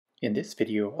In this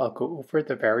video, I'll go over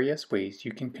the various ways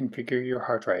you can configure your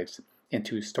hard drives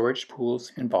into storage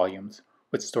pools and volumes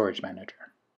with Storage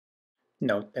Manager.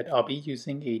 Note that I'll be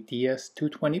using a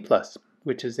DS220 Plus,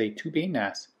 which is a 2-bay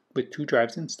NAS with 2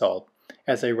 drives installed,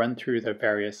 as I run through the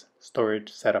various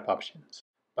storage setup options.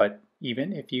 But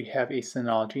even if you have a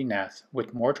Synology NAS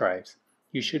with more drives,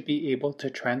 you should be able to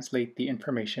translate the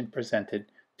information presented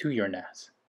to your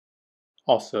NAS.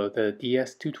 Also, the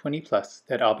DS220 Plus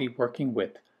that I'll be working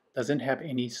with doesn't have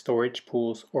any storage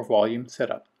pools or volume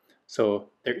setup, so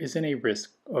there isn't a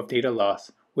risk of data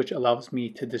loss, which allows me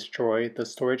to destroy the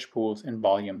storage pools and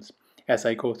volumes as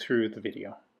I go through the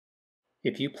video.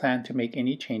 If you plan to make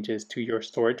any changes to your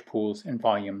storage pools and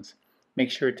volumes,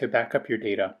 make sure to back up your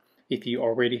data if you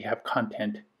already have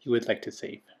content you would like to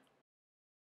save.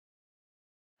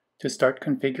 To start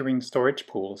configuring storage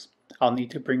pools, I'll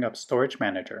need to bring up Storage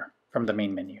Manager from the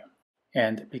main menu.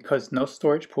 And because no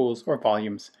storage pools or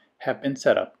volumes have been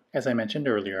set up, as I mentioned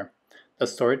earlier, the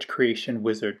storage creation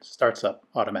wizard starts up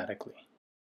automatically.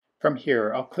 From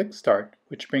here, I'll click Start,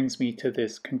 which brings me to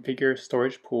this Configure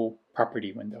Storage Pool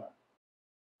property window.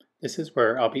 This is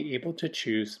where I'll be able to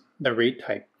choose the RAID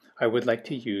type I would like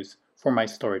to use for my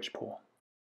storage pool.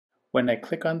 When I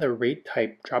click on the RAID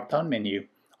type drop-down menu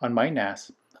on my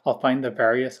NAS, I'll find the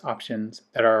various options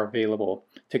that are available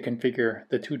to configure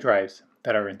the 2 drives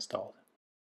that are installed.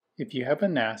 If you have a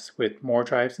NAS with more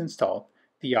drives installed,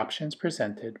 the options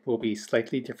presented will be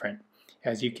slightly different,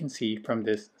 as you can see from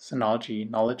this Synology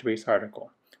knowledge base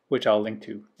article, which I'll link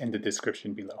to in the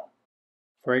description below.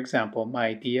 For example,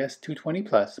 my DS220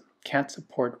 Plus can't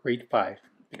support RAID 5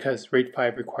 because RAID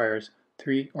 5 requires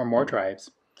 3 or more drives,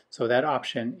 so that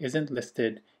option isn't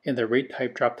listed in the RAID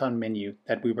type drop-down menu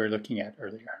that we were looking at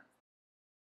earlier.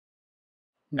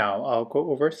 Now I'll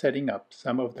go over setting up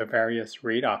some of the various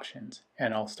RAID options,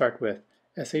 and I'll start with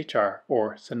SHR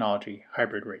or Synology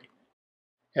Hybrid RAID.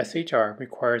 SHR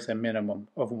requires a minimum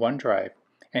of 1 drive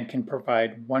and can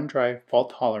provide 1 drive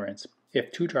fault tolerance if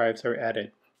 2 drives are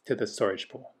added to the storage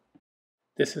pool.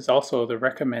 This is also the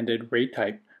recommended RAID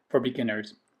type for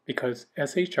beginners because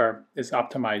SHR is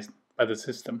optimized by the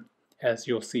system, as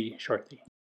you'll see shortly.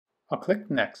 I'll click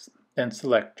Next, then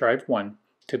select Drive 1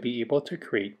 to be able to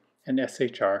create an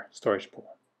SHR storage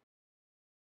pool.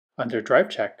 Under Drive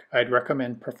Check, I'd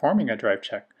recommend performing a drive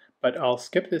check, but I'll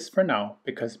skip this for now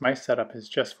because my setup is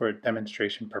just for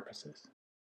demonstration purposes.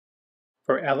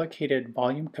 For allocated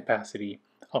volume capacity,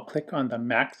 I'll click on the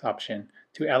Max option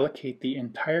to allocate the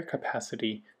entire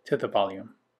capacity to the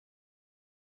volume.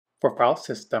 For file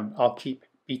system, I'll keep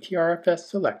BTRFS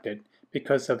selected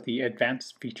because of the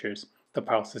advanced features the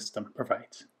file system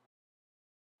provides.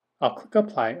 I'll click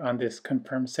Apply on this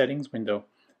Confirm Settings window,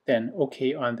 then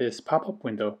OK on this pop-up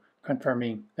window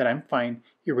confirming that I'm fine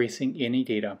erasing any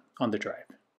data on the drive.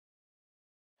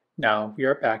 Now we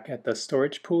are back at the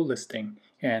storage pool listing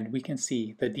and we can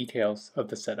see the details of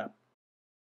the setup.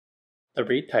 The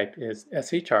RAID type is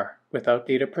SHR without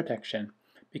data protection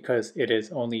because it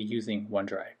is only using 1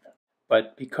 drive.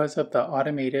 But because of the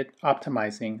automated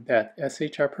optimizing that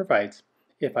SHR provides,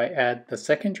 if I add the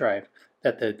 2nd drive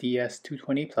that the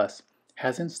DS220 Plus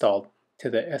has installed to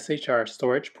the SHR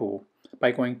storage pool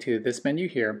by going to this menu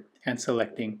here and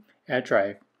selecting Add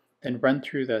Drive, then run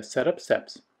through the setup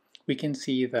steps, we can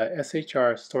see the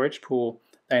SHR storage pool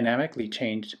dynamically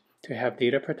changed to have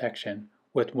data protection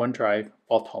with 1 drive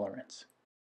fault tolerance.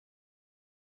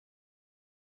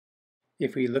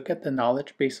 If we look at the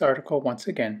knowledge base article once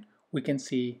again, we can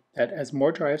see that as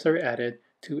more drives are added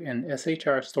to an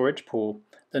SHR storage pool,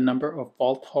 the number of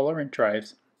fault-tolerant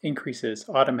drives increases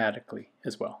automatically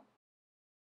as well.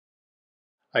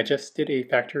 I just did a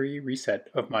factory reset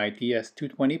of my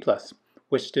DS220 Plus,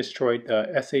 which destroyed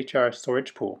the SHR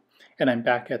storage pool, and I'm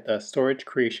back at the storage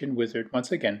creation wizard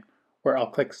once again, where I'll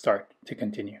click Start to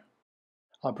continue.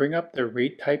 I'll bring up the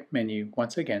RAID type menu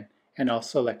once again, and I'll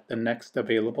select the next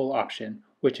available option,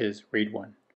 which is RAID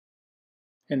 1.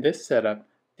 In this setup,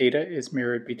 data is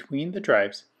mirrored between the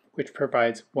drives, which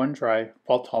provides 1 drive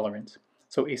fault tolerance,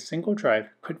 so a single drive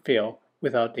could fail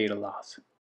without data loss.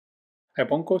 I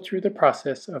won't go through the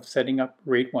process of setting up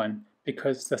RAID 1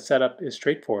 because the setup is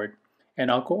straightforward,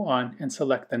 and I'll go on and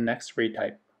select the next RAID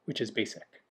type, which is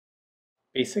Basic.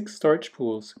 Basic storage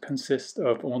pools consist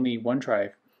of only 1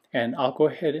 drive, and I'll go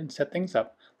ahead and set things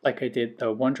up like I did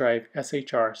the 1 drive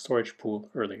SHR storage pool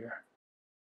earlier.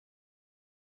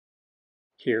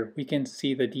 Here we can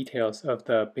see the details of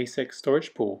the basic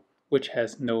storage pool, which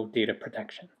has no data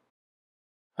protection.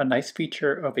 A nice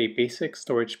feature of a basic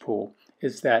storage pool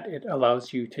is that it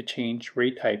allows you to change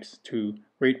RAID types to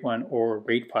RAID 1 or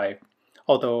RAID 5,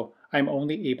 although I'm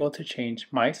only able to change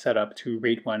my setup to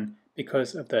RAID 1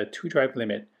 because of the 2-drive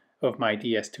limit of my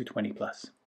DS220 Plus.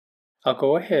 I'll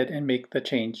go ahead and make the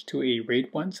change to a RAID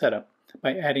 1 setup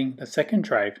by adding the second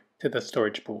drive to the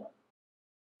storage pool.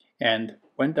 And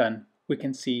when done, we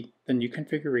can see the new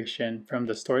configuration from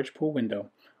the storage pool window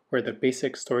where the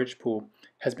basic storage pool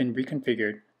has been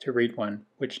reconfigured to RAID 1,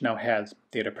 which now has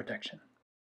data protection.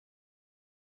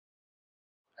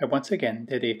 I once again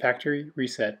did a factory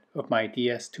reset of my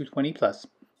DS220 Plus,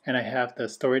 and I have the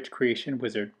storage creation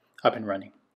wizard up and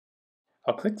running.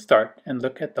 I'll click Start and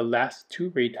look at the last two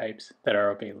RAID types that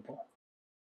are available.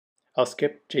 I'll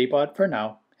skip JBOD for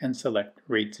now and select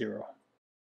RAID 0.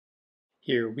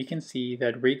 Here we can see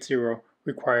that RAID 0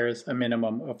 requires a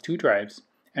minimum of 2 drives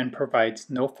and provides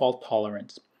no fault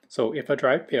tolerance, so if a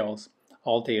drive fails,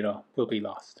 all data will be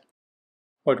lost.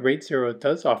 What RAID 0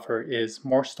 does offer is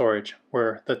more storage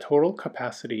where the total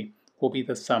capacity will be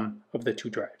the sum of the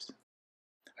 2 drives.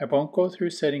 I won't go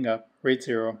through setting up RAID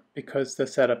 0 because the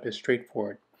setup is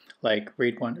straightforward, like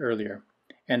RAID 1 earlier,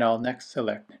 and I'll next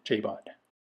select JBOD.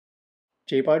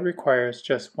 JBOD requires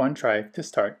just 1 drive to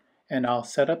start, and I'll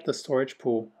set up the storage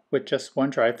pool with just 1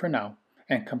 drive for now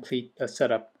and complete the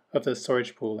setup of the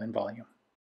storage pool and volume.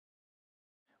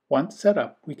 Once set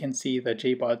up, we can see the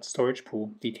JBOD storage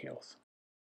pool details.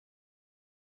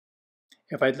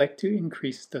 If I'd like to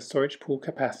increase the storage pool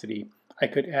capacity, I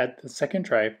could add the second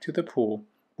drive to the pool,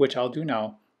 which I'll do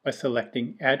now by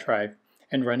selecting Add Drive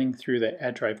and running through the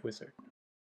Add Drive wizard.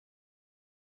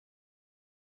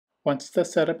 Once the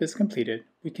setup is completed,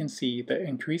 we can see the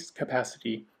increased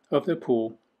capacity of the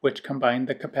pool, which combined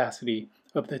the capacity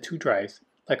of the 2 drives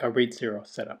like a RAID 0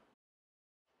 setup.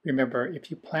 Remember, if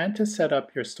you plan to set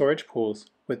up your storage pools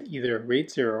with either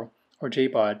RAID 0 or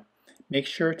JBOD, make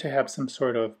sure to have some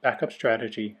sort of backup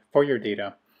strategy for your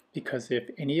data, because if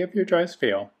any of your drives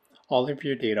fail, all of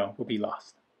your data will be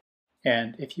lost.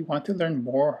 And if you want to learn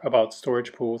more about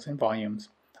storage pools and volumes,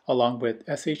 along with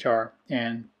SHR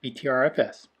and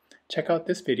BTRFS, check out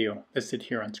this video listed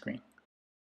here on screen.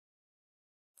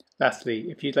 Lastly,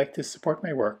 if you'd like to support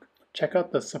my work, check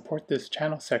out the Support This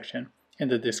Channel section in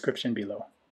the description below.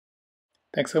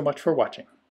 Thanks so much for watching.